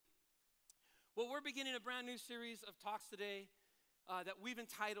Well, we're beginning a brand new series of talks today that we've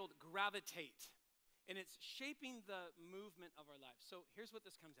entitled Gravitate, and it's shaping the movement of our lives. So here's what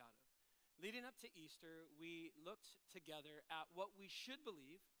this comes out of. Leading up to Easter, we looked together at what we should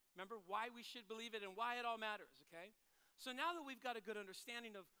believe. Remember why we should believe it and why it all matters, okay? So now that we've got a good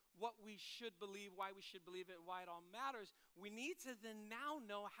understanding of what we should believe, why we should believe it, and why it all matters, we need to then now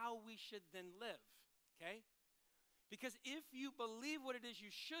know how we should then live, okay? Because if you believe what it is you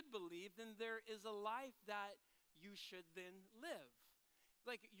should believe, then there is a life that you should then live.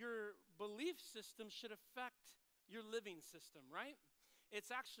 Like your belief system should affect your living system, right?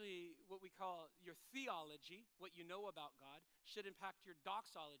 It's actually what we call your theology, what you know about God, should impact your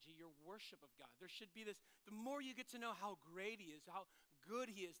doxology, your worship of God. There should be this, the more you get to know how great he is, how good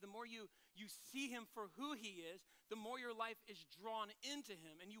he is, the more you see him for who he is, the more your life is drawn into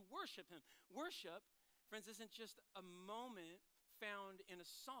him and you worship him. Worship, friends, isn't just a moment found in a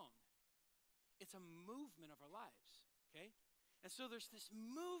song. It's a movement of our lives, okay? And so there's this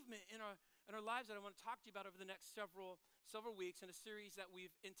movement in our lives that I want to talk to you about over the next several weeks in a series that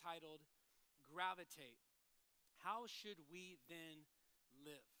we've entitled Gravitate. How should we then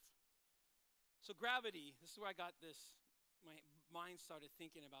live? So gravity, this is where I got this, my mind started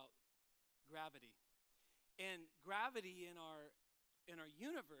thinking about gravity. And gravity in our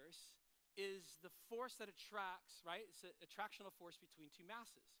universe is the force that attracts, right? It's an attractional force between two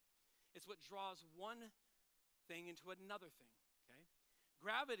masses. It's what draws one thing into another thing, okay?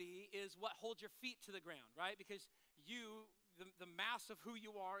 Gravity is what holds your feet to the ground, right? Because the mass of who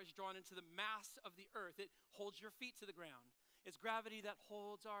you are is drawn into the mass of the earth. It holds your feet to the ground. It's gravity that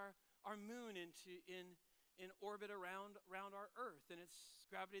holds our moon in orbit around our earth. And it's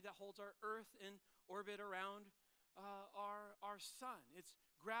gravity that holds our earth in orbit around our sun. It's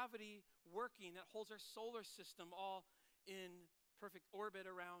gravity working that holds our solar system all in perfect orbit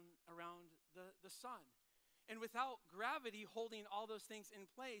around the sun. And without gravity holding all those things in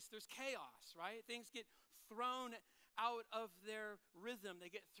place, there's chaos, right? Things get thrown out of their rhythm. They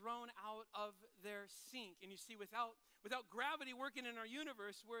get thrown out of their sync. And you see, without gravity working in our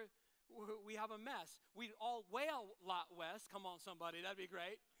universe, we have a mess. We'd all way a lot west. Come on, somebody, that'd be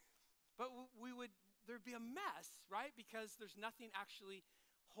great. But there'd be a mess, right? Because there's nothing actually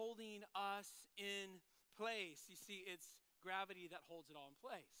holding us in place. You see, it's gravity that holds it all in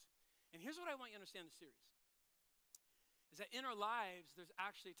place. And here's what I want you to understand in the series. Is that in our lives, there's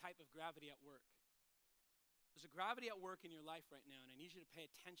actually a type of gravity at work. There's a gravity at work in your life right now, and I need you to pay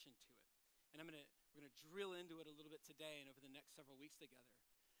attention to it. And we're gonna drill into it a little bit today and over the next several weeks together.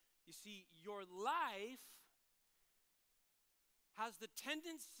 You see, your life has the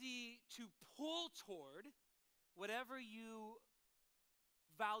tendency to pull toward whatever you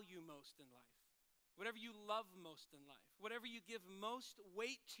value most in life. Whatever you love most in life, whatever you give most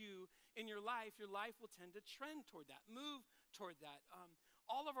weight to in your life will tend to trend toward that, move toward that.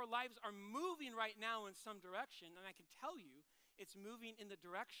 All of our lives are moving right now in some direction, and I can tell you it's moving in the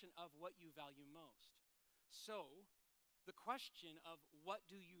direction of what you value most. So the question of what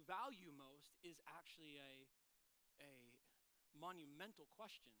do you value most is actually a monumental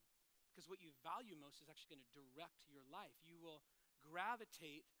question, because what you value most is actually going to direct your life. You will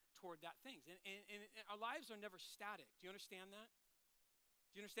gravitate toward that things. And our lives are never static. Do you understand that?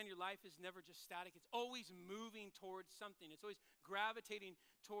 Do you understand your life is never just static? It's always moving towards something. It's always gravitating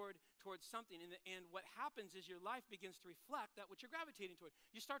towards something. And what happens is your life begins to reflect that what you're gravitating toward.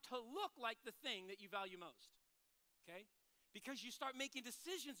 You start to look like the thing that you value most, okay? Because you start making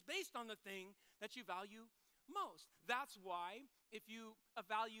decisions based on the thing that you value most. That's why if you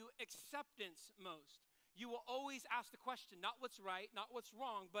value acceptance most, you will always ask the question, not what's right, not what's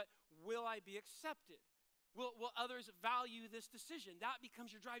wrong, but will I be accepted? Will others value this decision? That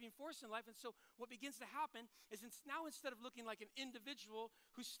becomes your driving force in life. And so what begins to happen is now instead of looking like an individual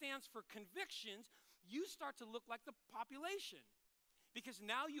who stands for convictions, you start to look like the population. Because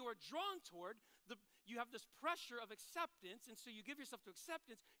now you are drawn toward, you have this pressure of acceptance, and so you give yourself to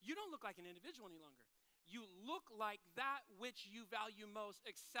acceptance. You don't look like an individual any longer. You look like that which you value most,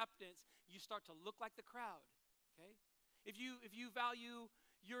 acceptance. You start to look like the crowd, okay? If you value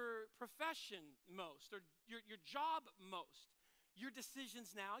your profession most or your job most, your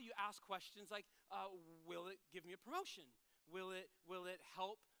decisions now, you ask questions like, will it give me a promotion? Will it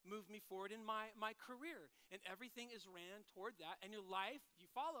help move me forward in my career? And everything is ran toward that. And your life,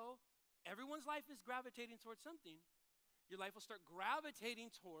 you follow, everyone's life is gravitating towards something. Your life will start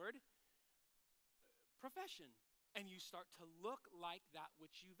gravitating toward profession, and you start to look like that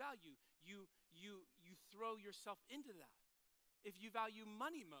which you value. You throw yourself into that. If you value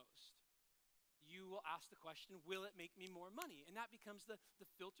money most, you will ask the question, will it make me more money? And that becomes the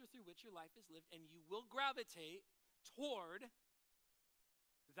filter through which your life is lived, and you will gravitate toward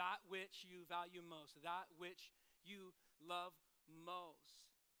that which you value most, that which you love most.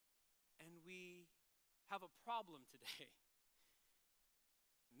 And we have a problem today.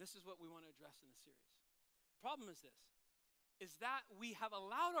 And this is what we want to address in the series. The problem is this, is that we have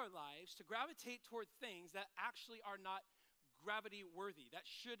allowed our lives to gravitate toward things that actually are not gravity worthy, that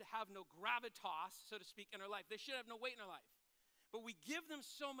should have no gravitas, so to speak, in our life. They should have no weight in our life. But we give them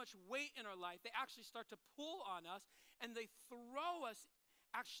so much weight in our life, they actually start to pull on us, and they throw us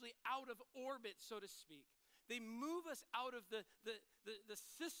actually out of orbit, so to speak. They move us out of the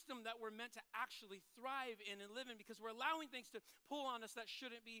system that we're meant to actually thrive in and live in, because we're allowing things to pull on us that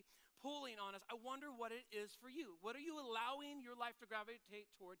shouldn't be pulling on us. I wonder what it is for you. What are you allowing your life to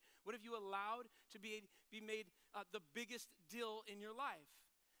gravitate toward? What have you allowed to be made the biggest deal in your life?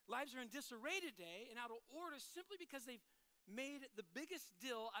 Lives are in disarray today and out of order simply because they've made the biggest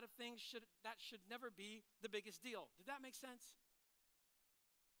deal out of things that should never be the biggest deal. Did that make sense?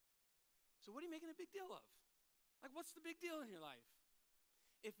 So what are you making a big deal of? Like, what's the big deal in your life?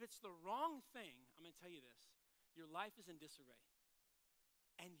 If it's the wrong thing, I'm going to tell you this, your life is in disarray.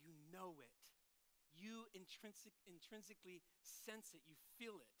 And you know it. You intrinsically sense it. You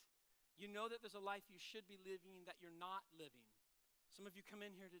feel it. You know that there's a life you should be living that you're not living. Some of you come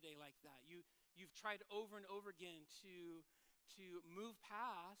in here today like that. You've tried over and over again to move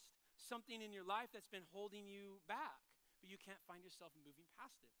past something in your life that's been holding you back, but you can't find yourself moving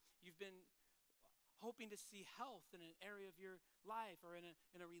past it. You've been hoping to see health in an area of your life, or in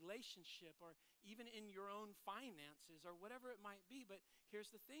a relationship, or even in your own finances, or whatever it might be. But here's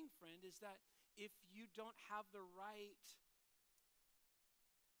the thing, friend, is that if you don't have the right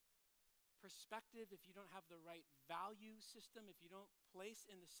perspective, if you don't have the right value system, if you don't place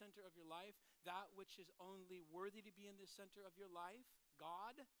in the center of your life that which is only worthy to be in the center of your life,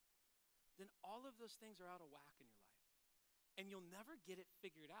 God, then all of those things are out of whack in your life. And you'll never get it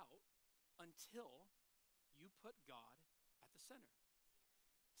figured out until you put God at the center.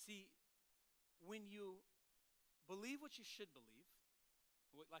 See, when you believe what you should believe,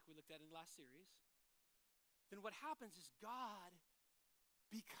 like we looked at in the last series, then what happens is God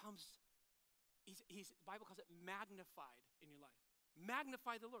becomes, the Bible calls it magnified in your life.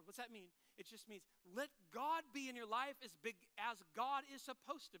 Magnify the Lord. What's that mean? It just means let God be in your life as big as God is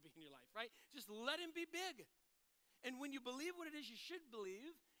supposed to be in your life, right? Just let him be big. And when you believe what it is you should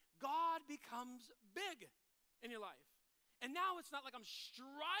believe, God becomes big in your life. And now it's not like I'm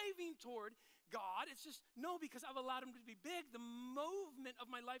striving toward God. It's just, no, because I've allowed him to be big. The movement of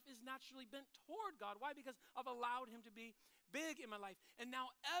my life is naturally bent toward God. Why? Because I've allowed him to be big in my life. And now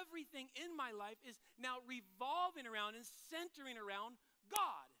everything in my life is now revolving around and centering around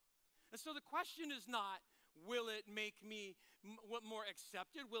God. And so the question is not, will it make me more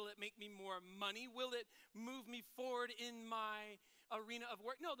accepted? Will it make me more money? Will it move me forward in my arena of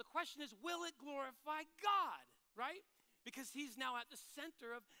work? No, the question is, will it glorify God, right? Because he's now at the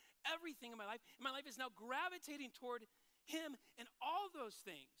center of everything in my life. And my life is now gravitating toward him and all those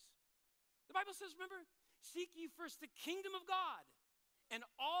things. The Bible says, remember, seek ye first the kingdom of God, and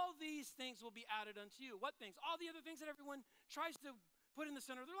all these things will be added unto you. What things? All the other things that everyone tries to put in the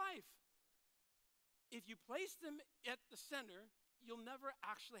center of their life. If you place them at the center, you'll never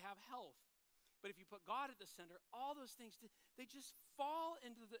actually have health. But if you put God at the center, all those things, they just fall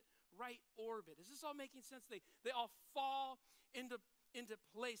into the right orbit. Is this all making sense? They all fall into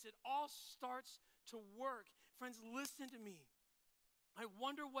place. It all starts to work. Friends, listen to me. I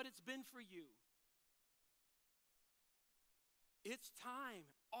wonder what it's been for you. It's time,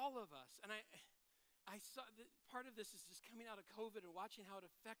 all of us. And I saw that part of this is just coming out of COVID and watching how it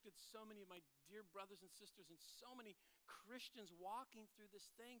affected so many of my dear brothers and sisters, and so many Christians walking through this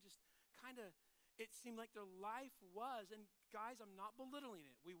thing, just kind of, it seemed like their life was, and guys, I'm not belittling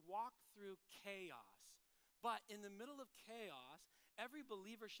it. We walk through chaos. But in the middle of chaos, every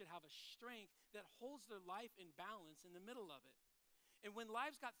believer should have a strength that holds their life in balance in the middle of it. And when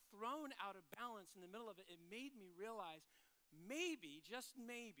lives got thrown out of balance in the middle of it, it made me realize maybe, just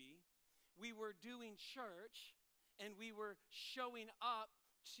maybe, we were doing church and we were showing up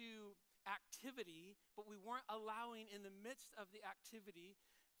to activity, but we weren't allowing in the midst of the activity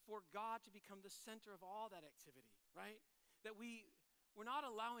for God to become the center of all that activity, right? That we're not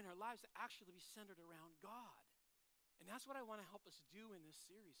allowing our lives to actually be centered around God. And that's what I want to help us do in this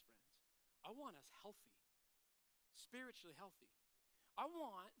series, friends. I want us healthy, spiritually healthy. I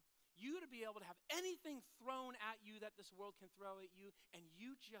want you to be able to have anything thrown at you that this world can throw at you, and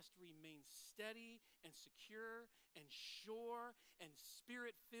you just remain steady and secure and sure and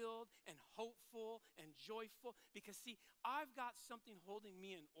spirit-filled and hopeful and joyful. Because, see, I've got something holding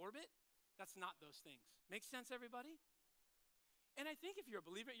me in orbit that's not those things. Make sense, everybody? And I think if you're a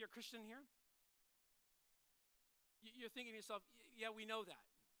believer, you're a Christian here, you're thinking to yourself, yeah, we know that.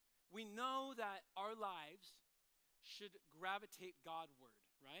 We know that our lives should gravitate Godward,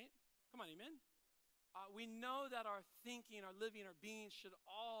 right? Come on, amen? We know that our thinking, our living, our being should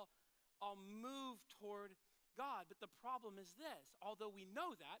all move toward God. But the problem is this. Although we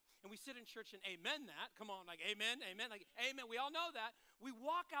know that, and we sit in church and amen that, come on, like amen, amen, like amen, we all know that, we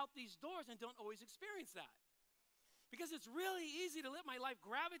walk out these doors and don't always experience that. Because it's really easy to let my life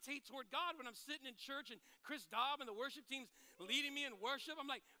gravitate toward God when I'm sitting in church and Chris Dobb and the worship team's leading me in worship.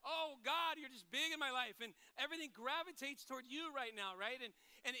 I'm like, oh, God, you're just big in my life. And everything gravitates toward you right now, right? And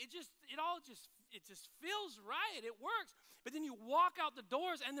it just feels right. It works. But then you walk out the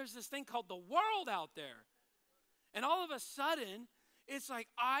doors and there's this thing called the world out there. And all of a sudden, it's like,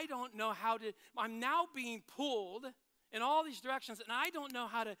 I don't know how to, I'm now being pulled in all these directions and I don't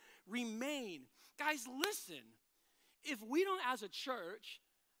know how to remain. Guys, listen. If we don't, as a church,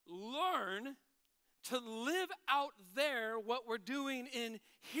 learn to live out there what we're doing in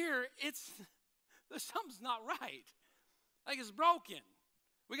here, something's not right. Like it's broken.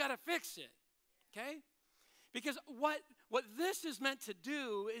 We got to fix it, okay? Because what this is meant to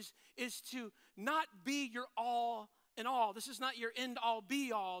do is to not be your all in all. This is not your end all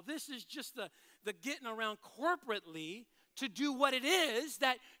be all. This is just the getting around corporately to do what it is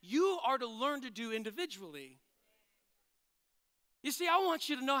that you are to learn to do individually. You see, I want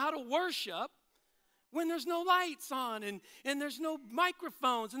you to know how to worship when there's no lights on and there's no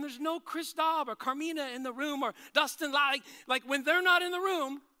microphones and there's no Chris Dobb or Carmina in the room or Dustin. Like when they're not in the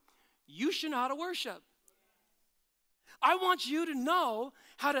room, you should know how to worship. I want you to know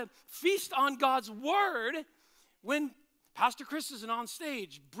how to feast on God's word when Pastor Chris isn't on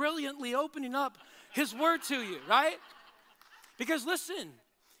stage, brilliantly opening up his word to you, right? Because listen,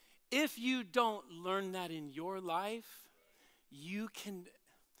 if you don't learn that in your life, you can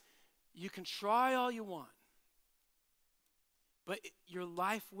try all you want, but your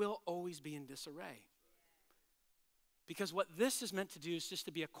life will always be in disarray. Because what this is meant to do is just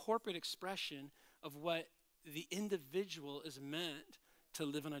to be a corporate expression of what the individual is meant to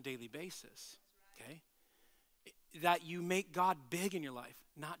live on a daily basis, okay? That you make God big in your life,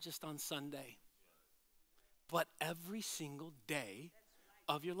 not just on Sunday, but every single day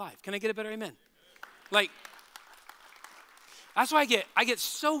of your life. Can I get a better amen? Like, that's why I get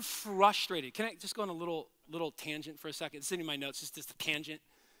so frustrated. Can I just go on a little tangent for a second? It's in my notes, just a tangent,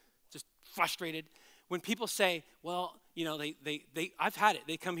 just frustrated. When people say, well, you know, I've had it.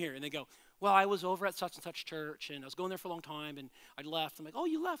 They come here and they go, well, I was over at such and such church and I was going there for a long time and I left. I'm like, oh,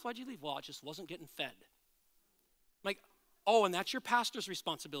 you left? Why'd you leave? Well, I just wasn't getting fed. I'm like, oh, and that's your pastor's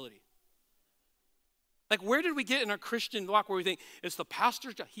responsibility. Like, where did we get in our Christian walk where we think it's the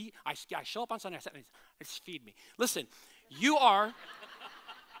pastor's job? I show up on Sunday, I said, just feed me. Listen, you are,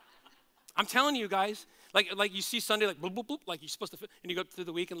 I'm telling you guys, like you see Sunday, like, boop, boop, boop, like you're supposed to, and you go through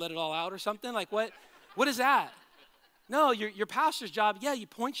the week and let it all out or something? Like, what is that? No, your pastor's job, yeah, he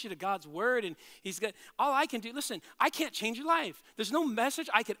points you to God's word, and he's got, all I can do, listen, I can't change your life. There's no message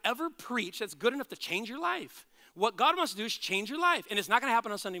I could ever preach that's good enough to change your life. What God wants to do is change your life, and it's not going to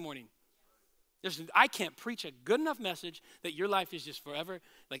happen on Sunday morning. I can't preach a good enough message that your life is just forever,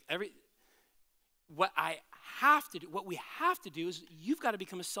 like what we have to do is you've got to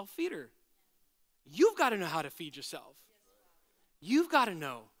become a self-feeder. You've got to know how to feed yourself. You've got to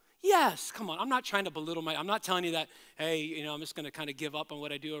know. Yes, come on. I'm not trying to belittle I'm not telling you that, hey, you know, I'm just going to kind of give up on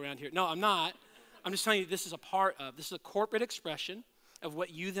what I do around here. No, I'm not. I'm just telling you this is a corporate expression of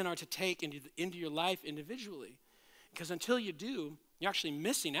what you then are to take into your life individually. Because until you do, you're actually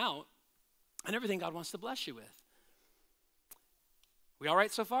missing out on everything God wants to bless you with. We all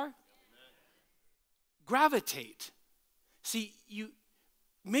right so far? Amen. Gravitate. See, you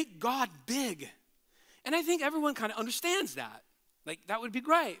make God big. And I think everyone kind of understands that. Like, that would be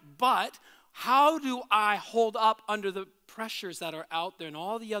great. But how do I hold up under the pressures that are out there and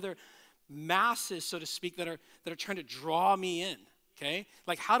all the other masses, so to speak, that are trying to draw me in? Okay?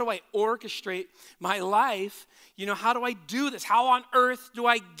 Like, how do I orchestrate my life? You know, how do I do this? How on earth do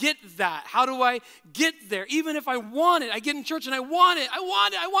I get that? How do I get there? Even if I want it, I get in church and I want it. I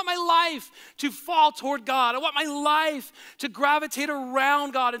want my life to fall toward God. I want my life to gravitate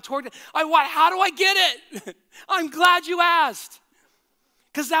around God and toward God. How do I get it? I'm glad you asked.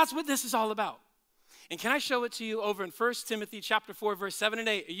 Because that's what this is all about. And can I show it to you over in 1 Timothy chapter 4, verse 7 and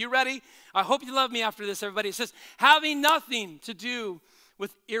 8? Are you ready? I hope you love me after this, everybody. It says, having nothing to do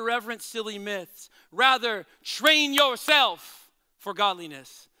with irreverent, silly myths. Rather, train yourself for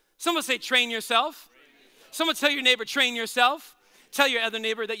godliness. Someone say, train yourself. Someone tell your neighbor, train yourself. Tell your other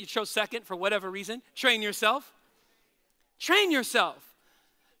neighbor that you chose second for whatever reason. Train yourself. Train yourself.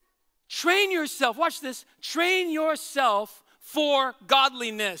 Train yourself. Watch this. Train yourself for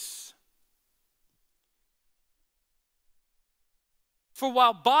godliness. For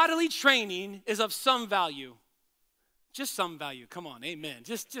while bodily training is of some value, just some value, come on, amen,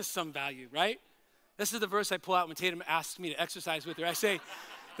 just some value, right? This is the verse I pull out when Tatum asks me to exercise with her. I say,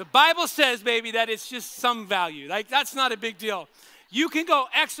 the Bible says, baby, that it's just some value. Like, that's not a big deal. You can go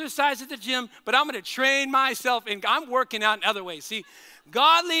exercise at the gym, but I'm going to train myself, and I'm working out in other ways. See,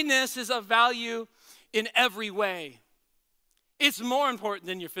 godliness is of value in every way. It's more important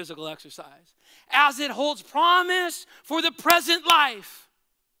than your physical exercise, as it holds promise for the present life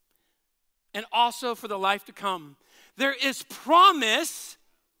and also for the life to come. There is promise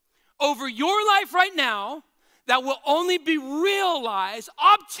over your life right now that will only be realized,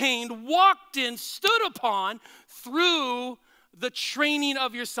 obtained, walked in, stood upon through the training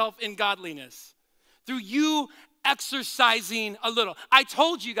of yourself in godliness, through you exercising a little. I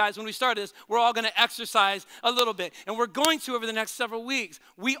told you guys when we started this, we're all going to exercise a little bit, and we're going to over the next several weeks.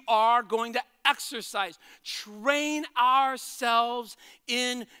 We are going to exercise, train ourselves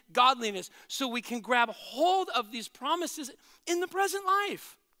in godliness so we can grab hold of these promises in the present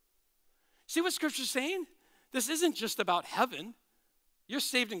life. See what Scripture's saying? This isn't just about heaven. You're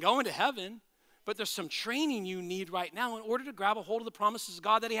saved and going to heaven, but there's some training you need right now in order to grab a hold of the promises of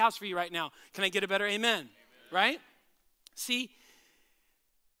God that he has for you right now. Can I get a better amen? Right? See,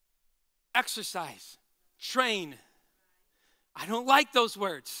 exercise, train. I don't like those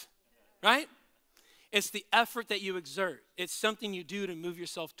words, right? It's the effort that you exert. It's something you do to move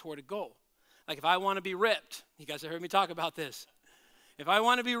yourself toward a goal. Like if I want to be ripped, you guys have heard me talk about this. If I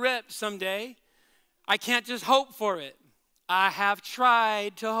want to be ripped someday, I can't just hope for it. I have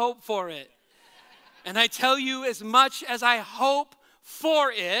tried to hope for it. And I tell you, as much as I hope for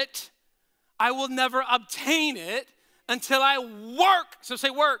it, I will never obtain it until I work. So say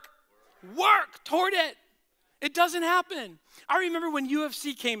work. Work toward it. It doesn't happen. I remember when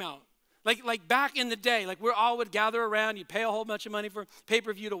UFC came out. Like back in the day, like we all would gather around, you'd pay a whole bunch of money for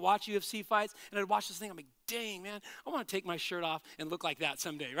pay-per-view to watch UFC fights, and I'd watch this thing, I'm like, dang, man, I want to take my shirt off and look like that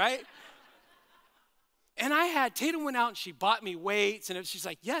someday, right? And Tatum went out and she bought me weights, and she's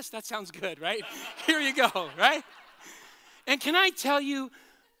like, yes, that sounds good, right? Here you go, right? And can I tell you,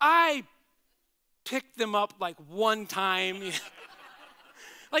 I picked them up like one time,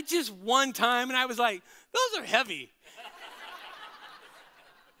 like just one time, and I was like, those are heavy.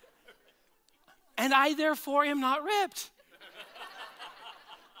 And I, therefore, am not ripped.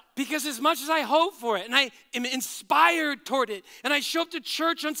 Because as much as I hope for it, and I am inspired toward it, and I show up to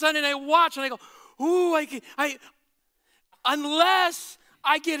church on Sunday, and I watch, and I go, ooh, unless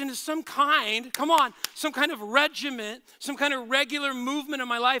I get into some kind of regiment, some kind of regular movement in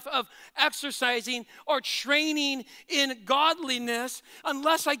my life of exercising or training in godliness,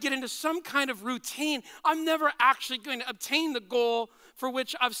 unless I get into some kind of routine, I'm never actually going to obtain the goal for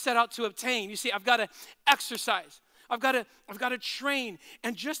which I've set out to obtain. You see, I've got to exercise. I've got to train.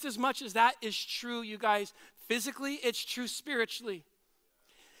 And just as much as that is true, you guys, physically, it's true spiritually.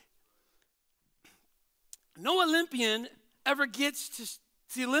 No Olympian ever gets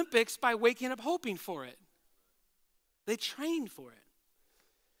to the Olympics by waking up hoping for it. They train for it.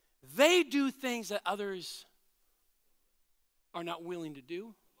 They do things that others are not willing to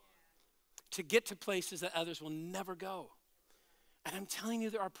do to get to places that others will never go. And I'm telling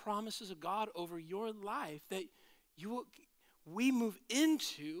you, there are promises of God over your life that we move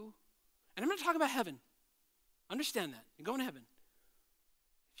into. And I'm not talking about heaven. Understand that. You're going to heaven.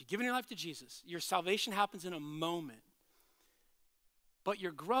 If you've given your life to Jesus, your salvation happens in a moment. But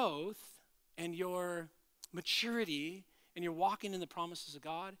your growth and your maturity and your walking in the promises of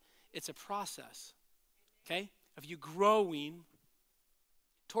God, it's a process, okay, of you growing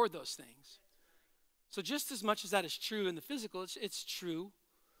toward those things. So just as much as that is true in the physical, it's true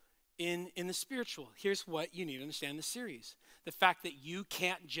in the spiritual. Here's what you need to understand in this series. The fact that you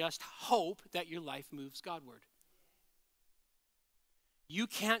can't just hope that your life moves Godward. You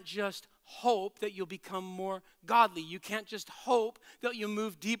can't just hope that you'll become more godly. You can't just hope that you'll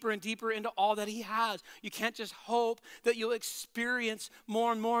move deeper and deeper into all that he has. You can't just hope that you'll experience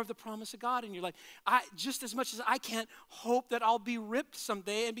more and more of the promise of God in your life. Just as much as I can't hope that I'll be ripped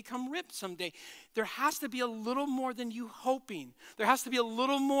someday and become ripped someday. There has to be a little more than you hoping. There has to be a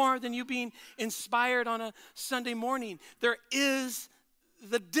little more than you being inspired on a Sunday morning. There is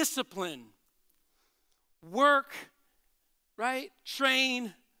the discipline. Work, right?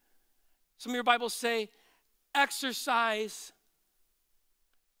 Train. Some of your Bibles say, exercise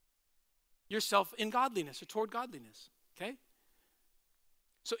yourself in godliness or toward godliness, okay?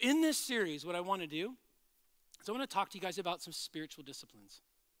 So in this series, what I want to do is I want to talk to you guys about some spiritual disciplines.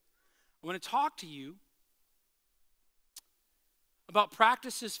 I want to talk to you about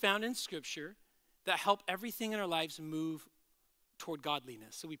practices found in Scripture that help everything in our lives move toward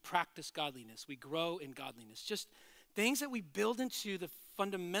godliness. So we practice godliness. We grow in godliness. Just things that we build into the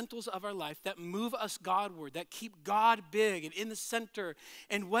fundamentals of our life that move us Godward, that keep God big and in the center.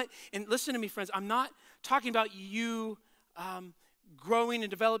 And listen to me, friends, I'm not talking about you growing and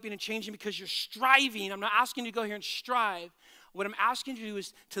developing and changing because you're striving. I'm not asking you to go here and strive. What I'm asking you to do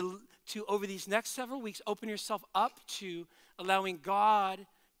is to over these next several weeks, open yourself up to allowing God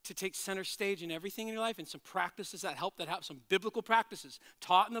to take center stage in everything in your life, and some practices that help, some biblical practices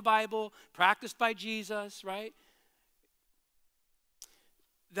taught in the Bible, practiced by Jesus, right?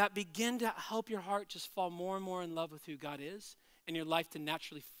 That begin to help your heart just fall more and more in love with who God is, and your life to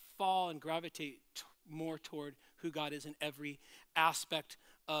naturally fall and gravitate more toward who God is in every aspect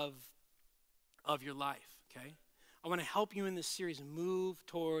of your life, okay? I want to help you in this series move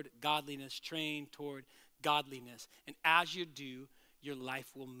toward godliness, train toward godliness. And as you do, your life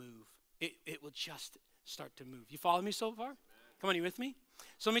will move. It will just start to move. You follow me so far? Amen. Come on, you with me?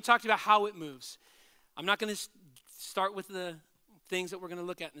 So let me talk to you about how it moves. I'm not going to start with the things that we're going to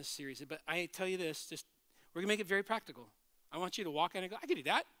look at in this series, but I tell you this, we're going to make it very practical. I want you to walk in and go, I can do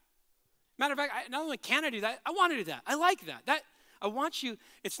that. Matter of fact, not only can I do that, I want to do that. I like that. I want you,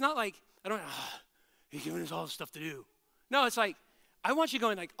 it's not like, he's giving us all this stuff to do. No, it's like, I want you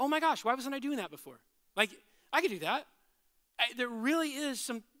going like, oh my gosh, why wasn't I doing that before? Like, I could do that. There really is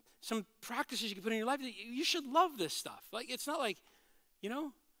some practices you can put in your life that you should love this stuff. Like, it's not like,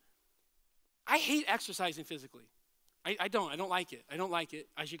 I hate exercising physically. I don't like it. I don't like it,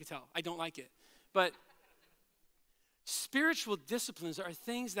 as you can tell. I don't like it. But spiritual disciplines are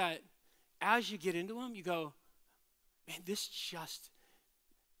things that as you get into them, you go, man,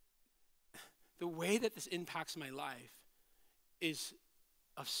 the way that this impacts my life is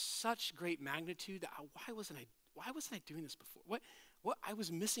of such great magnitude that why wasn't I doing this before? What I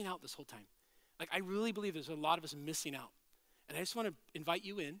was missing out this whole time. Like, I really believe there's a lot of us missing out. And I just want to invite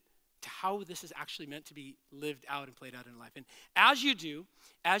you in to how this is actually meant to be lived out and played out in life. And as you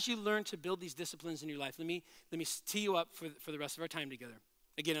learn to build these disciplines in your life, let me tee you up for the rest of our time together.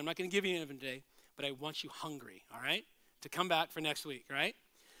 Again, I'm not going to give you any of them today, but I want you hungry, all right, to come back for next week, all right?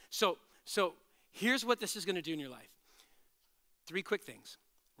 So here's what this is going to do in your life. 3 quick things.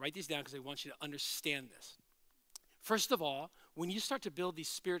 Write these down because I want you to understand this. First of all, when you start to build these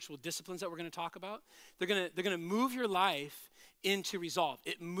spiritual disciplines that we're going to talk about, they're going to move your life into resolve.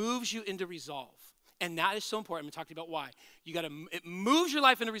 It moves you into resolve. And that is so important. I'm going to talk to you about why. It moves your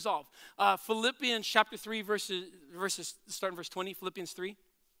life into resolve. Philippians chapter 3, verses starting verse 20, Philippians 3.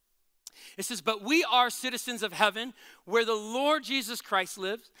 It says, but we are citizens of heaven where the Lord Jesus Christ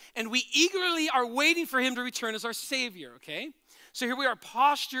lives, and we eagerly are waiting for him to return as our Savior, okay? So here we are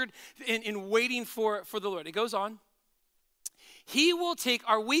postured in waiting for the Lord. It goes on. He will take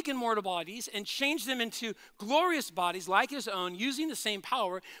our weak and mortal bodies and change them into glorious bodies like his own, using the same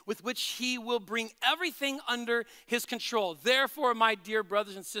power with which he will bring everything under his control. Therefore, my dear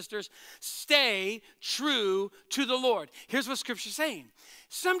brothers and sisters, stay true to the Lord. Here's what Scripture's saying.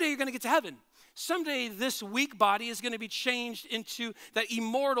 Someday you're going to get to heaven. Someday this weak body is going to be changed into that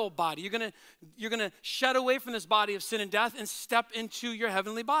immortal body. You're going to shed away from this body of sin and death and step into your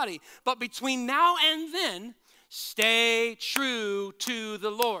heavenly body. But between now and then, stay true to the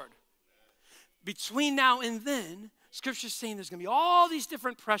Lord. Between now and then, Scripture's saying there's going to be all these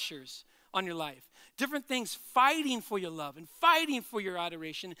different pressures on your life. Different things fighting for your love and fighting for your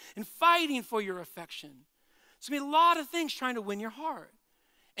adoration and fighting for your affection. There's going to be a lot of things trying to win your heart.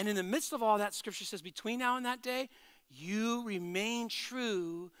 And in the midst of all that, Scripture says between now and that day, you remain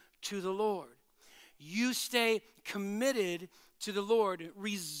true to the Lord. You stay committed to the Lord,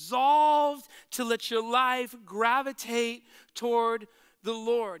 resolved to let your life gravitate toward the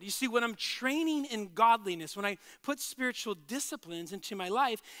Lord. You see, when I'm training in godliness, when I put spiritual disciplines into my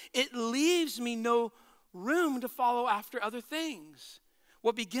life, it leaves me no room to follow after other things.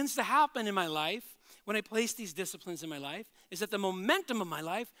 what begins to happen in my life when I place these disciplines in my life is that the momentum of my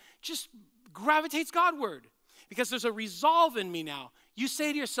life just gravitates Godward because there's a resolve in me now. You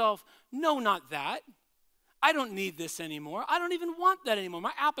say to yourself, no, not that. I don't need this anymore. I don't even want that anymore.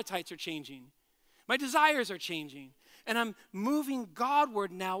 My appetites are changing. My desires are changing. And I'm moving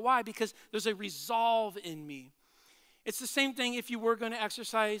Godward now. Why? Because there's a resolve in me. It's the same thing if you were going to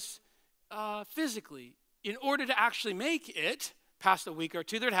exercise physically. In order to actually make it past a week or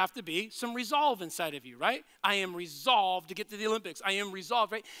two, there'd have to be some resolve inside of you, right? I am resolved to get to the Olympics. I am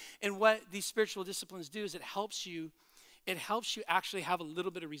resolved, right? And what these spiritual disciplines do is it helps you actually have a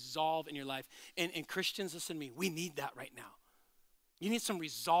little bit of resolve in your life. And Christians, listen to me, we need that right now. You need some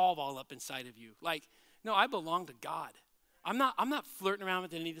resolve all up inside of you. Like, no, I belong to God. I'm not flirting around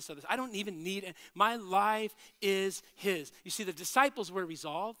with any of this other. I don't even need it. My life is his. You see, the disciples were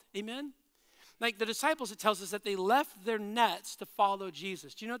resolved. Amen? Like the disciples, it tells us that they left their nets to follow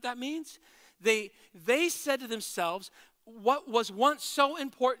Jesus. Do you know what that means? They said to themselves, what was once so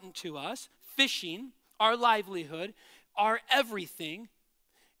important to us, fishing, our livelihood, our everything,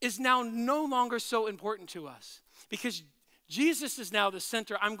 is now no longer so important to us. Because Jesus is now the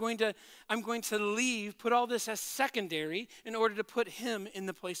center. I'm going to leave, put all this as secondary in order to put him in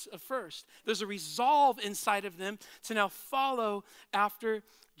the place of first. There's a resolve inside of them to now follow after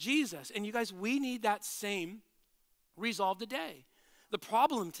Jesus. And you guys, we need that same resolve today. The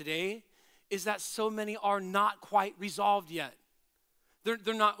problem today is that so many are not quite resolved yet.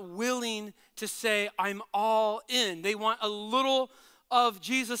 They're not willing to say, I'm all in. They want a little of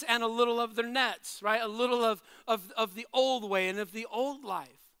Jesus and a little of their nets, right? A little of the old way and of the old life.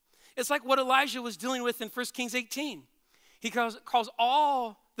 It's like what Elijah was dealing with in 1 Kings 18. He calls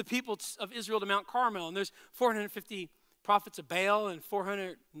all the people of Israel to Mount Carmel, and there's 450 prophets of Baal and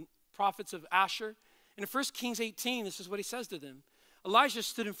 400 prophets of Asher. And in 1 Kings 18, this is what he says to them. Elijah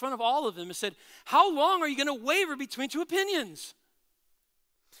stood in front of all of them and said, how long are you going to waver between two opinions?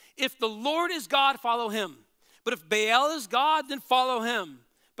 If the Lord is God, follow him. But if Baal is God, then follow him.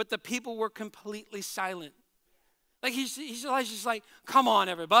 But the people were completely silent. Like Elijah's like, come on,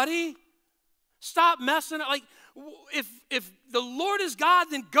 everybody. Stop messing up. Like, if the Lord is God,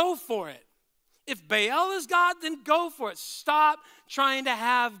 then go for it. If Baal is God, then go for it. Stop trying to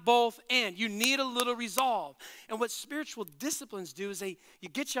have both and. You need a little resolve. And what spiritual disciplines do is you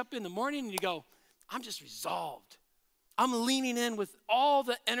get you up in the morning and you go, I'm just resolved. I'm leaning in with all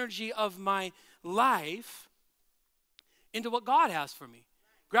the energy of my life into what God has for me.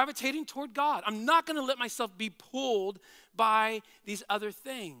 Gravitating toward God. I'm not going to let myself be pulled by these other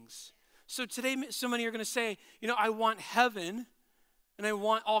things. So today, so many are going to say, I want heaven and I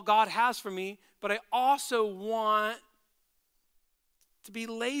want all God has for me, but I also want to be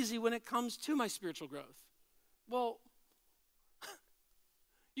lazy when it comes to my spiritual growth. Well,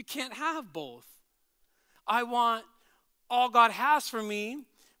 you can't have both. I want all God has for me,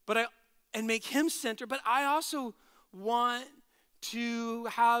 and make him center, but I also want to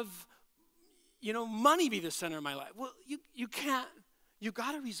have, money be the center of my life. Well, you can't, you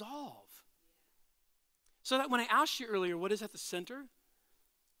got to resolve. So that when I asked you earlier, what is at the center?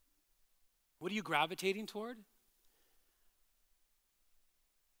 What are you gravitating toward?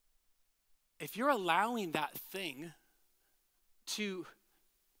 If you're allowing that thing to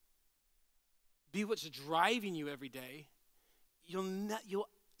be what's driving you every day, you'll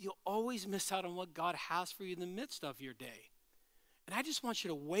always miss out on what God has for you in the midst of your day. And I just want you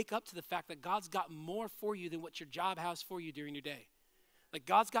to wake up to the fact that God's got more for you than what your job has for you during your day. Like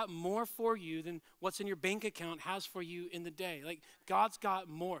God's got more for you than what's in your bank account has for you in the day. Like God's got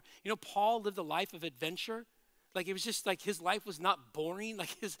more. Paul lived a life of adventure. Like it was just like his life was not boring.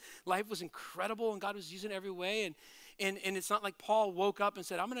 Like his life was incredible and God was using it every way. And it's not like Paul woke up and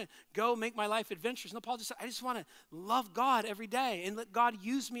said, I'm going to go make my life adventurous. No, Paul just said, I just want to love God every day and let God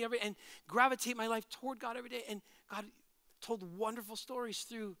use me and gravitate my life toward God every day. And God told wonderful stories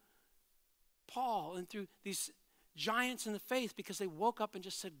through Paul and through these giants in the faith because they woke up and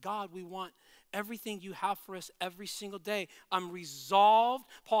just said, God, we want everything you have for us every single day. I'm resolved,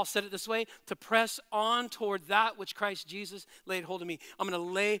 Paul said it this way, to press on toward that which Christ Jesus laid hold of me. I'm going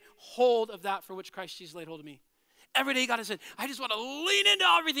to lay hold of that for which Christ Jesus laid hold of me. Every day God said, I just want to lean into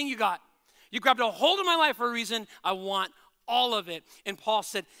everything you got. You grabbed a hold of my life for a reason. I want all of it. And Paul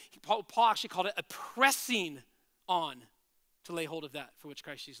said, Paul actually called it a pressing on to lay hold of that for which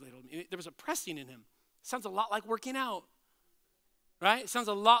Christ Jesus laid hold of me. There was a pressing in him. Sounds a lot like working out, right? It sounds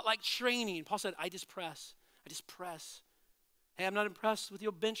a lot like training. Paul said, I just press. Hey, I'm not impressed with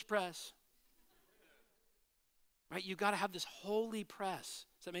your bench press. Right? You got to have this holy press.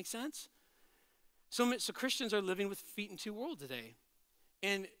 Does that make sense? So Christians are living with feet in two worlds today.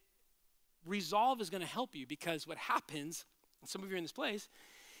 And resolve is going to help you, because what happens, and some of you are in this place,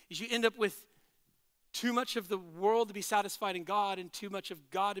 is you end up with too much of the world to be satisfied in God and too much of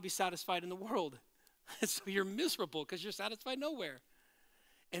God to be satisfied in the world. And so you're miserable because you're satisfied nowhere.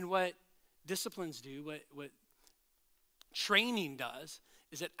 And what disciplines do, what training does,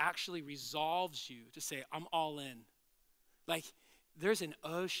 is it actually resolves you to say, I'm all in. Like, there's an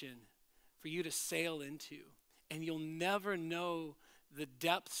ocean for you to sail into, and you'll never know the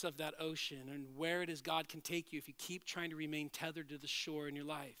depths of that ocean and where it is God can take you if you keep trying to remain tethered to the shore in your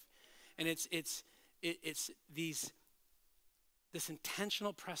life. And it's this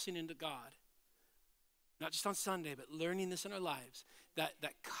intentional pressing into God, not just on Sunday, but learning this in our lives, that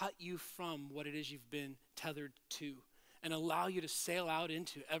cut you from what it is you've been tethered to and allow you to sail out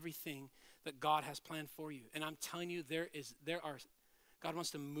into everything that God has planned for you. And I'm telling you, God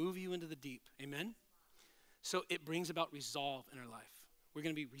wants to move you into the deep. Amen? So it brings about resolve in our life. We're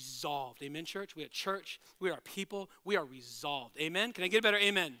going to be resolved. Amen, church? We are church. We are people. We are resolved. Amen? Can I get a better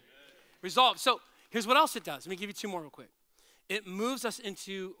amen? Resolved. So here's what else it does. Let me give you two more real quick. It moves us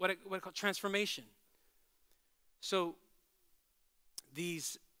into what I call transformation. So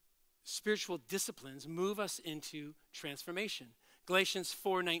these spiritual disciplines move us into transformation. Galatians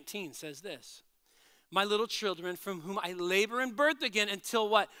 4:19 says this: my little children, from whom I labor in birth again until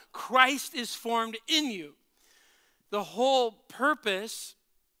what? Christ is formed in you. The whole purpose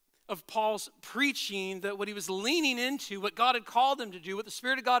of Paul's preaching, that what he was leaning into, what God had called him to do, what the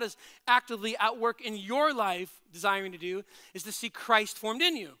Spirit of God is actively at work in your life desiring to do, is to see Christ formed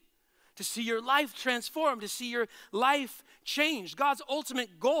in you, to see your life transformed, to see your life changed. God's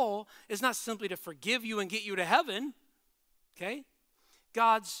ultimate goal is not simply to forgive you and get you to heaven, okay?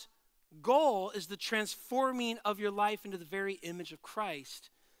 God's goal is the transforming of your life into the very image of Christ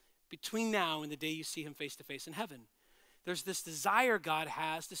between now and the day you see him face to face in heaven. There's this desire God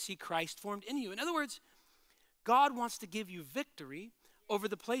has to see Christ formed in you. In other words, God wants to give you victory over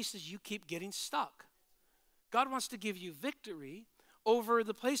the places you keep getting stuck. God wants to give you victory over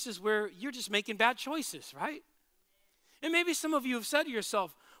the places where you're just making bad choices, right? And maybe some of you have said to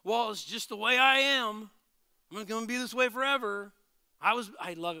yourself, well, it's just the way I am. I'm going to be this way forever. I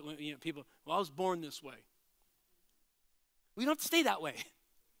love it when people, well, I was born this way. We don't have to stay that way.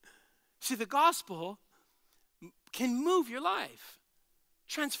 See, the gospel can move your life,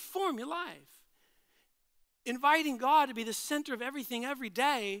 transform your life. Inviting God to be the center of everything every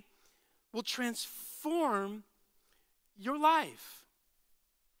day will transform your life.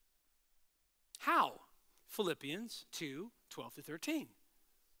 How? Philippians 2:12-13.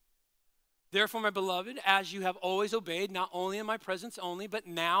 Therefore, my beloved, as you have always obeyed, not only in my presence only, but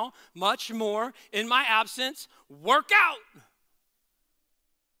now much more in my absence, work out.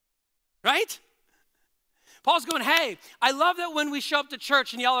 Right? Paul's going, hey, I love that when we show up to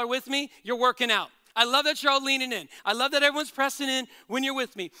church and y'all are with me, you're working out. I love that you're all leaning in. I love that everyone's pressing in when you're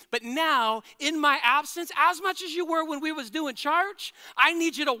with me. But now, in my absence, as much as you were when we was doing church, I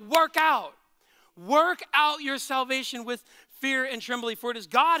need you to work out. Work out your salvation with fear and trembling, for it is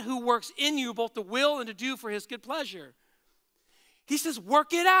God who works in you both to will and to do for his good pleasure. He says,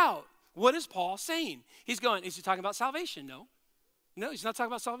 work it out. What is Paul saying? Is he talking about salvation? No. No, he's not talking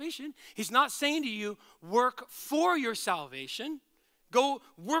about salvation. He's not saying to you, work for your salvation. Go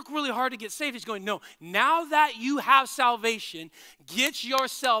work really hard to get saved. He's going, no, now that you have salvation, get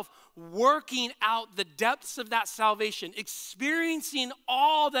yourself working out the depths of that salvation, experiencing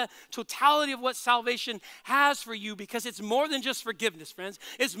all the totality of what salvation has for you, because it's more than just forgiveness, friends.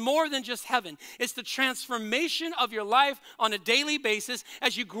 It's more than just heaven. It's the transformation of your life on a daily basis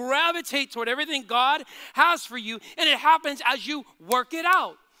as you gravitate toward everything God has for you, and it happens as you work it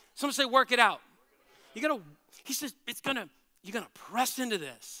out. Someone say, work it out. He says, you're gonna press into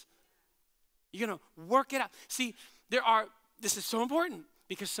this. You're gonna work it out. See, this is so important,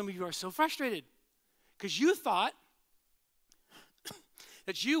 because some of you are so frustrated because you thought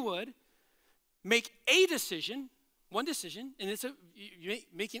that you would make a decision, one decision, and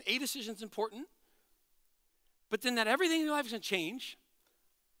making a decision is important, but then that everything in your life is going to change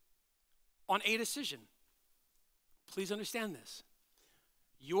on a decision. Please understand this.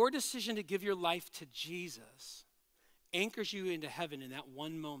 Your decision to give your life to Jesus anchors you into heaven in that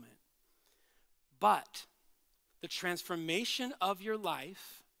one moment. But the transformation of your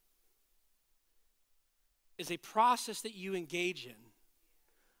life is a process that you engage in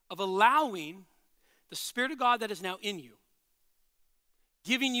of allowing the Spirit of God that is now in you,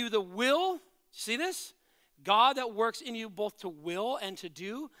 giving you the will. See this? God that works in you both to will and to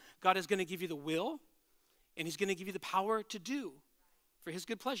do. God is going to give you the will, and he's going to give you the power to do for his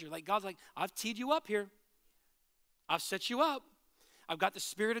good pleasure. Like God's like, I've teed you up here. I've set you up. I've got the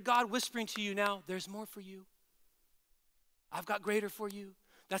Spirit of God whispering to you now, there's more for you. I've got greater for you.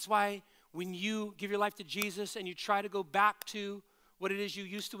 That's why when you give your life to Jesus and you try to go back to what it is you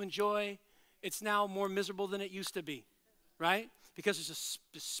used to enjoy, it's now more miserable than it used to be, right? Because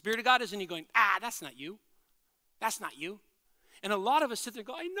the Spirit of God is in you going, that's not you. That's not you. And a lot of us sit there and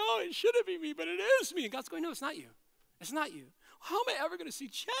go, I know it shouldn't be me, but it is me. And God's going, no, it's not you. It's not you. How am I ever going to see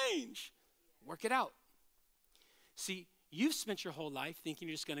change? Work it out. See, you've spent your whole life thinking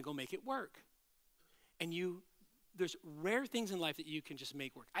you're just going to go make it work. And there's rare things in life that you can just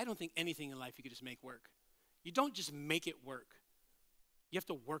make work. I don't think anything in life you can just make work. You don't just make it work. You have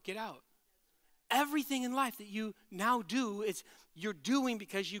to work it out. Everything in life that you now do, you're doing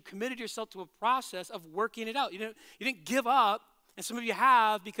because you committed yourself to a process of working it out. You didn't give up, and some of you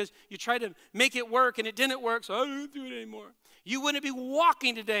have because you tried to make it work and it didn't work, so I don't do it anymore. You wouldn't be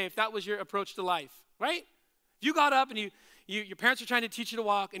walking today if that was your approach to life, right? You got up and your parents were trying to teach you to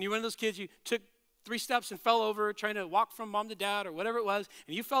walk, and you're one of those kids, you took 3 steps and fell over trying to walk from mom to dad or whatever it was,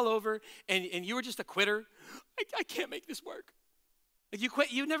 and you fell over, and you were just a quitter. I can't make this work. Like you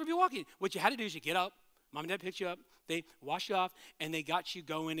quit, you'd never be walking. What you had to do is you get up, mom and dad picked you up, they washed you off, and they got you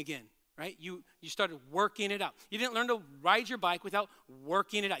going again, right? You started working it out. You didn't learn to ride your bike without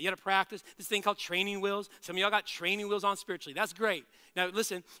working it out. You had to practice this thing called training wheels. Some of y'all got training wheels on spiritually. That's great. Now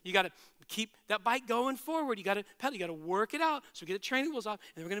listen, you got to keep that bike going forward. You got to pedal. You got to work it out. So we get the training wheels off, and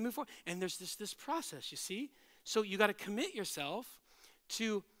then we're going to move forward. And there's this process, you see? So you got to commit yourself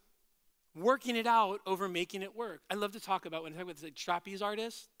to working it out over making it work. I love to talk about, when I talk about the trapeze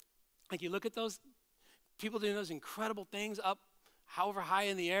artists, like you look at those people doing those incredible things up however high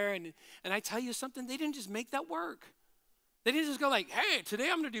in the air, and I tell you something, they didn't just make that work. They didn't just go like, hey, today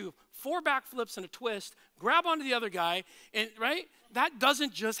I'm going to do 4 backflips and a twist, grab onto the other guy, and right? That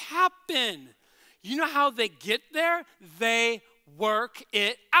doesn't just happen. You know how they get there? They work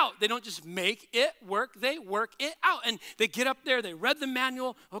it out. They don't just make it work, they work it out. And they get up there, they read the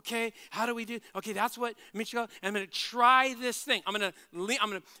manual. Okay, how do we do? Okay, that's what Michiko, I'm going to try this thing. I'm going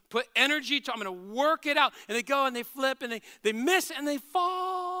to put energy to, I'm going to work it out. And they go and they flip and they miss and they fall.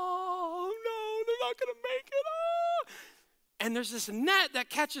 Oh, no, they're not going to make it. Oh. And there's this net that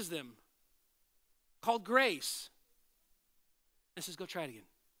catches them called grace. And says, go try it again.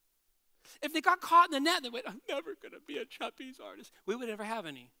 If they got caught in the net, they went, I'm never going to be a trapeze artist. We would never have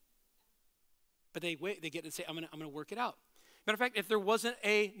any. But they get to say, I'm going to work it out. Matter of fact, if there wasn't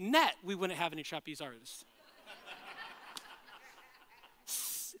a net, we wouldn't have any trapeze artists.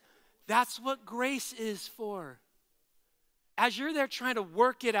 That's what grace is for. As you're there trying to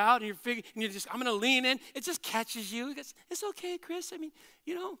work it out, and you're just, I'm going to lean in, it just catches you. It's okay, Chris. I mean,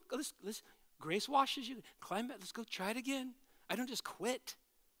 let's grace washes you. Climb back. Let's go try it again. I don't just quit.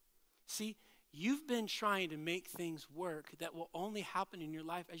 See, you've been trying to make things work that will only happen in your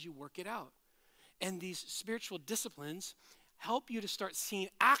life as you work it out. And these spiritual disciplines help you to start seeing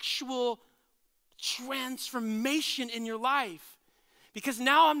actual transformation in your life. Because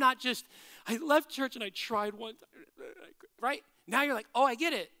now I'm not just, I left church and I tried one time, right? Now you're like, oh, I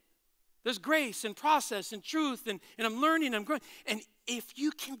get it. There's grace and process and truth, and I'm learning, I'm growing. And if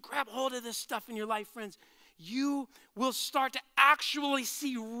you can grab hold of this stuff in your life, friends, you will start to actually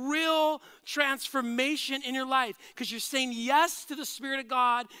see real transformation in your life because you're saying yes to the Spirit of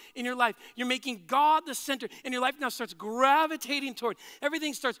God in your life. You're making God the center, and your life now starts gravitating toward.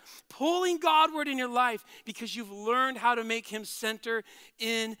 Everything starts pulling Godward in your life because you've learned how to make Him center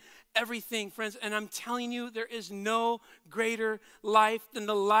in everything, friends. And I'm telling you, there is no greater life than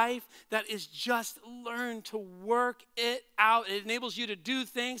the life that is just learned to work it out. It enables you to do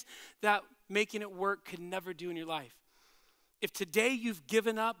things that making it work could never do in your life. If today you've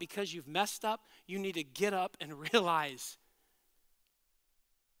given up because you've messed up, you need to get up and realize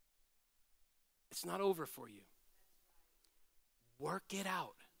it's not over for you. Work it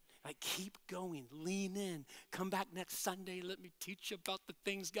out. Like, keep going, lean in, come back next Sunday, let me teach you about the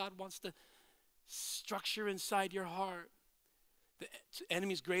things God wants to structure inside your heart. The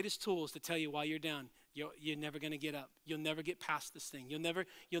enemy's greatest tool is to tell you while you're down, you're never going to get up. You'll never get past this thing. You'll never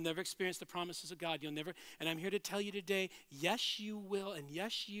experience the promises of God. And I'm here to tell you today, yes, you will, and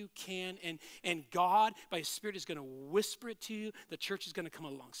yes, you can. And God, by His Spirit, is going to whisper it to you. The church is going to come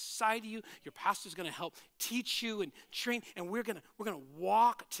alongside you. Your pastor is going to help teach you and train. And we're going to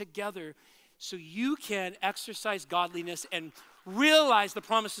walk together so you can exercise godliness and realize the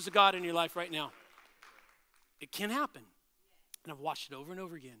promises of God in your life right now. It can happen. And I've watched it over and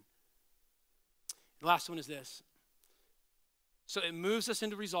over again. The last one is this. So it moves us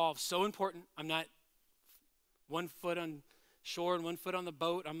into resolve. So important. I'm not 1 foot on shore and one foot on the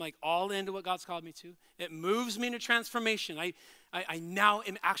boat. I'm like all into what God's called me to. It moves me into transformation. I now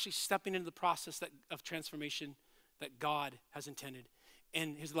am actually stepping into the process of transformation that God has intended.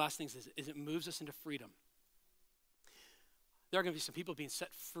 And here's the last thing is it moves us into freedom. There are going to be some people being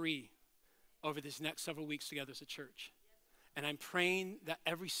set free over these next several weeks together as a church. And I'm praying that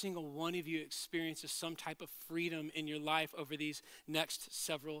every single one of you experiences some type of freedom in your life over these next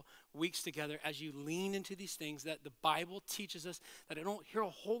several weeks together as you lean into these things that the Bible teaches us that I don't hear a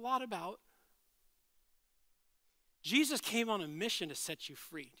whole lot about. Jesus came on a mission to set you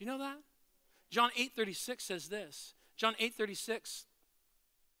free. Do you know that? John 8:36 says this. John 8:36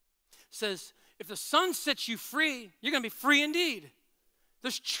 says, if the Son sets you free, you're going to be free indeed.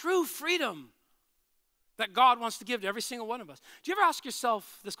 There's true freedom that God wants to give to every single one of us. Do you ever ask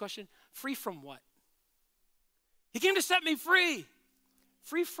yourself this question? Free from what? He came to set me free.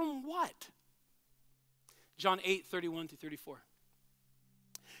 Free from what? John 8:31-34.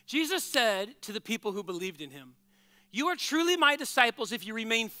 Jesus said to the people who believed in him, you are truly my disciples if you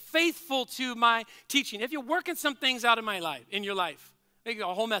remain faithful to my teaching. If you're working some things out in your life. There you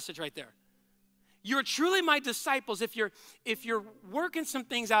go, a whole message right there. You're truly my disciples if you're working some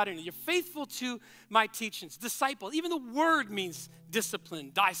things out in it. You're faithful to my teachings. Disciple, even the word means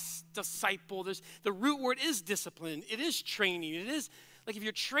discipline. Disciple, the root word is discipline. It is training. It is like if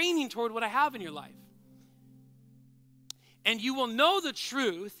you're training toward what I have in your life. And you will know the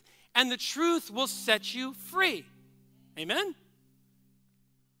truth, and the truth will set you free. Amen?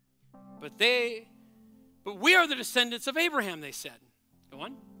 But we are the descendants of Abraham, they said. Go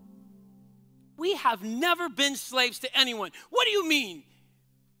on. We have never been slaves to anyone. What do you mean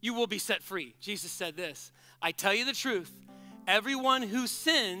you will be set free? Jesus said this, I tell you the truth, everyone who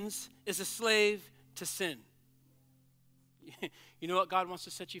sins is a slave to sin. You know what God wants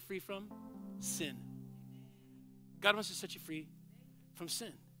to set you free from? Sin. God wants to set you free from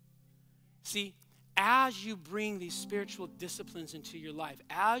sin. See, as you bring these spiritual disciplines into your life,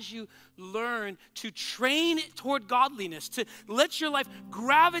 as you learn to train toward godliness, to let your life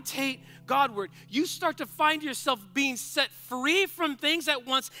gravitate Godward, you start to find yourself being set free from things that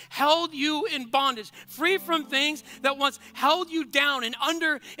once held you in bondage, free from things that once held you down and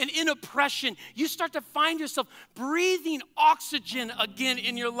under and in oppression. You start to find yourself breathing oxygen again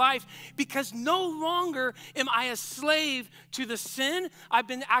in your life because no longer am I a slave to the sin. I've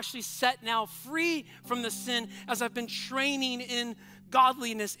been actually set now free from the sin as I've been training in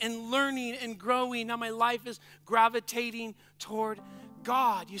godliness and learning and growing. Now my life is gravitating toward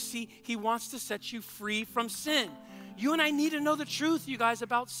God. You see, he wants to set you free from sin. You and I need to know the truth, you guys,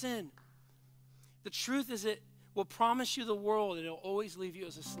 about sin. The truth is it will promise you the world and it'll always leave you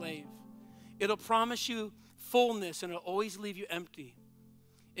as a slave. It'll promise you fullness and it'll always leave you empty.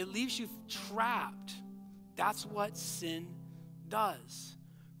 It leaves you trapped. That's what sin does.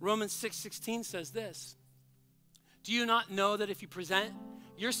 Romans 6:16 says this. Do you not know that if you present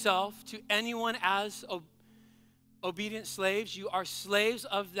yourself to anyone as obedient slaves, you are slaves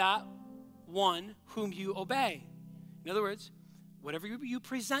of that one whom you obey? In other words, whatever you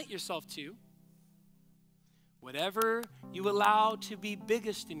present yourself to, whatever you allow to be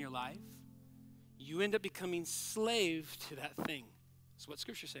biggest in your life, you end up becoming slave to that thing. That's what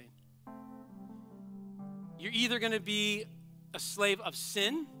Scripture's saying. You're either going to be a slave of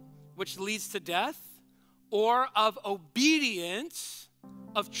sin, which leads to death, or of obedience,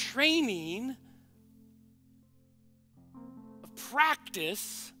 of training, of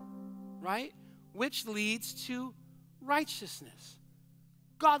practice, right? Which leads to righteousness,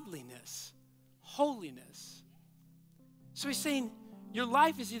 godliness, holiness. So he's saying your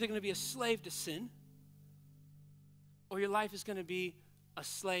life is either going to be a slave to sin, or your life is going to be a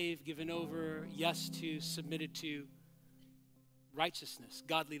slave given over, yes to, submitted to righteousness,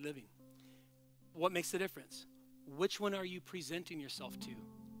 godly living. What makes the difference? Which one are you presenting yourself to?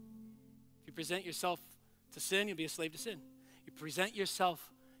 If you present yourself to sin, you'll be a slave to sin. You present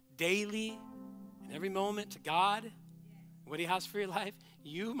yourself daily and every moment to God, what he has for your life,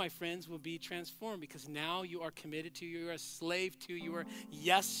 you, my friends, will be transformed because now you are committed to, you are a slave to, you are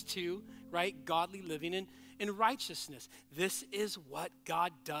yes to, right? Godly living in righteousness. This is what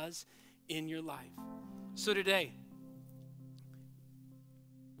God does in your life. So today,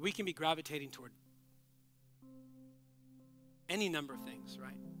 we can be gravitating toward any number of things,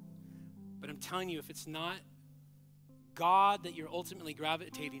 right? But I'm telling you, if it's not God that you're ultimately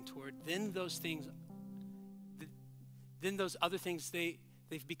gravitating toward, then those things, then those other things,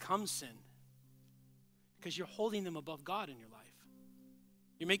 they've become sin because you're holding them above God in your life.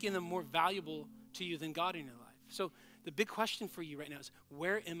 You're making them more valuable to you than God in your life. So the big question for you right now is,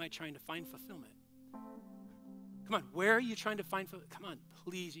 where am I trying to find fulfillment? Come on, where are you trying to find fulfillment? Come on,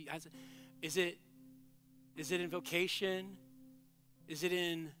 please. You guys, is it in vocation? Is it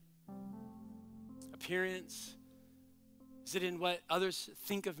in appearance? Is it in what others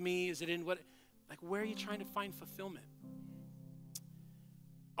think of me? Is it in what, like, where are you trying to find fulfillment?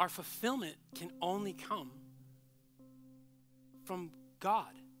 Our fulfillment can only come from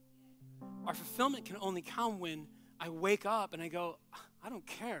God. Our fulfillment can only come when I wake up and I go, I don't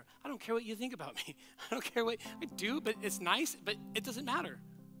care. I don't care what you think about me. I don't care what I do, but it's nice, but it doesn't matter.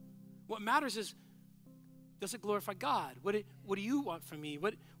 What matters is, does it glorify God? What do you want from me?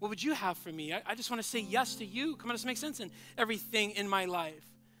 What would you have for me? I just want to say yes to you. Come on, this makes sense in everything in my life.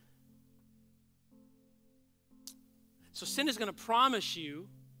 So sin is going to promise you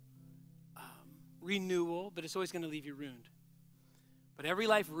renewal, but it's always going to leave you ruined. But every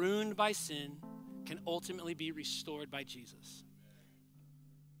life ruined by sin can ultimately be restored by Jesus.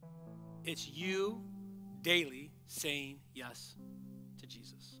 It's you daily saying yes to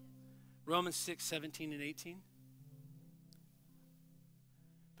Jesus. Romans 6, 17 and 18.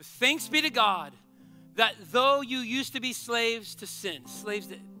 But thanks be to God that though you used to be slaves to sin, slaves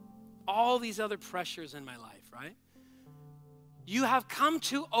to all these other pressures in my life, right? You have come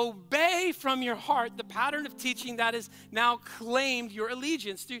to obey from your heart the pattern of teaching that has now claimed your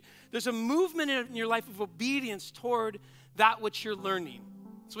allegiance. There's a movement in your life of obedience toward that which you're learning.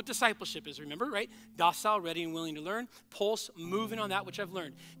 That's what discipleship is, remember, right? Docile, ready, and willing to learn. Pulse, moving on that which I've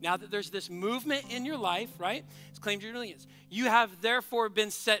learned. Now that there's this movement in your life, right? It's claimed your allegiance. You have therefore been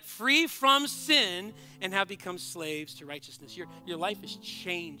set free from sin and have become slaves to righteousness. Your life is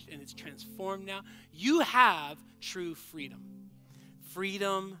changed and it's transformed now. You have true freedom.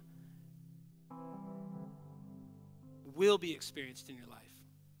 Freedom will be experienced in your life.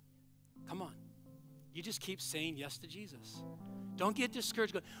 Come on. You just keep saying yes to Jesus. Don't get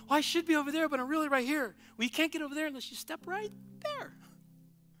discouraged. Going, I should be over there, but I'm really right here. Well, you can't get over there unless you step right there.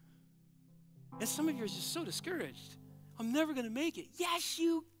 And some of you are just so discouraged. I'm never going to make it. Yes,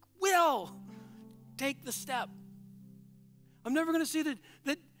 you will. Take the step. I'm never going to see that,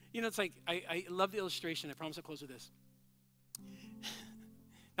 it's like, I love the illustration. I promise I'll close with this.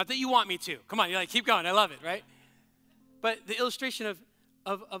 Not that you want me to. Come on, you're like, keep going. I love it, right? But the illustration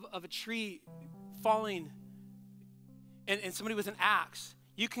of a tree falling and somebody with an axe.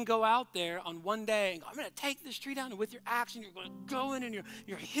 You can go out there on one day and go, I'm going to take this tree down, and with your axe, and you're going to go in and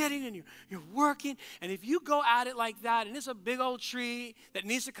you're hitting and you're working. And if you go at it like that, and it's a big old tree that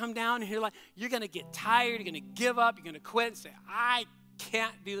needs to come down, and you're going to get tired, you're going to give up, you're going to quit and say, I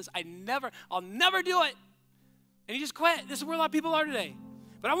can't do this. I'll never do it. And you just quit. This is where a lot of people are today.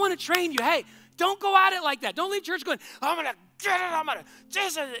 But I want to train you. Hey, don't go at it like that. Don't leave church going, I'm going to get it. I'm going to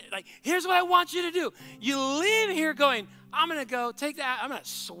just, like, here's what I want you to do. You leave here going, I'm going to go take that. I'm going to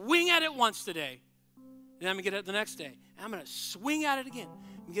swing at it once today. And I'm going to get it the next day. And I'm going to swing at it again.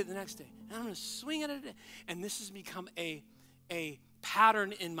 And get it the next day. And I'm going to swing at it again. And this has become a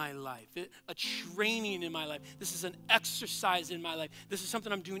pattern in my life, a training in my life. This is an exercise in my life. This is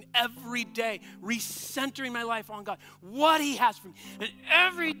something I'm doing every day, recentering my life on God, what he has for me. And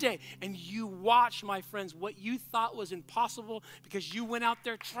every day, and you watch, my friends, what you thought was impossible because you went out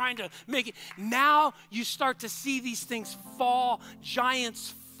there trying to make it. Now you start to see these things fall,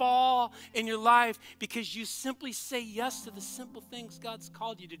 giants fall in your life because you simply say yes to the simple things God's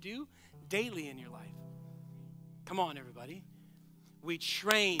called you to do daily in your life. Come on, everybody. We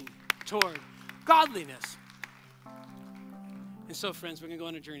train toward godliness. And so, friends, we're going to go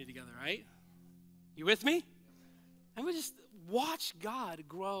on a journey together, right? You with me? And we just watch God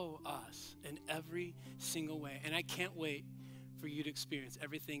grow us in every single way. And I can't wait for you to experience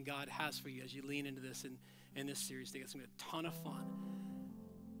everything God has for you as you lean into this in this series. I think it's going to be a ton of fun.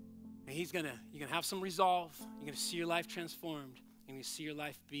 And you're going to have some resolve. You're going to see your life transformed. And you see your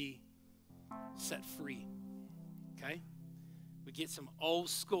life be set free. Okay? We get some old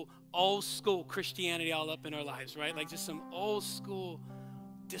school Christianity all up in our lives, right? Like just some old school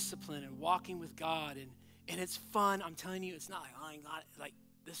discipline and walking with God. And it's fun. I'm telling you, it's not like, oh, God, like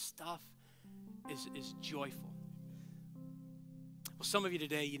this stuff is joyful. Well, some of you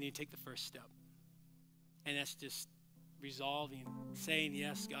today, you need to take the first step. And that's just resolving, saying,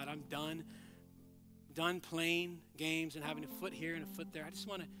 yes, God, I'm done playing games and having a foot here and a foot there.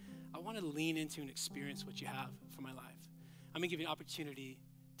 I want to lean into and experience what you have for my life. I'm going to give you an opportunity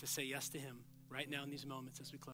to say yes to him right now in these moments as we close.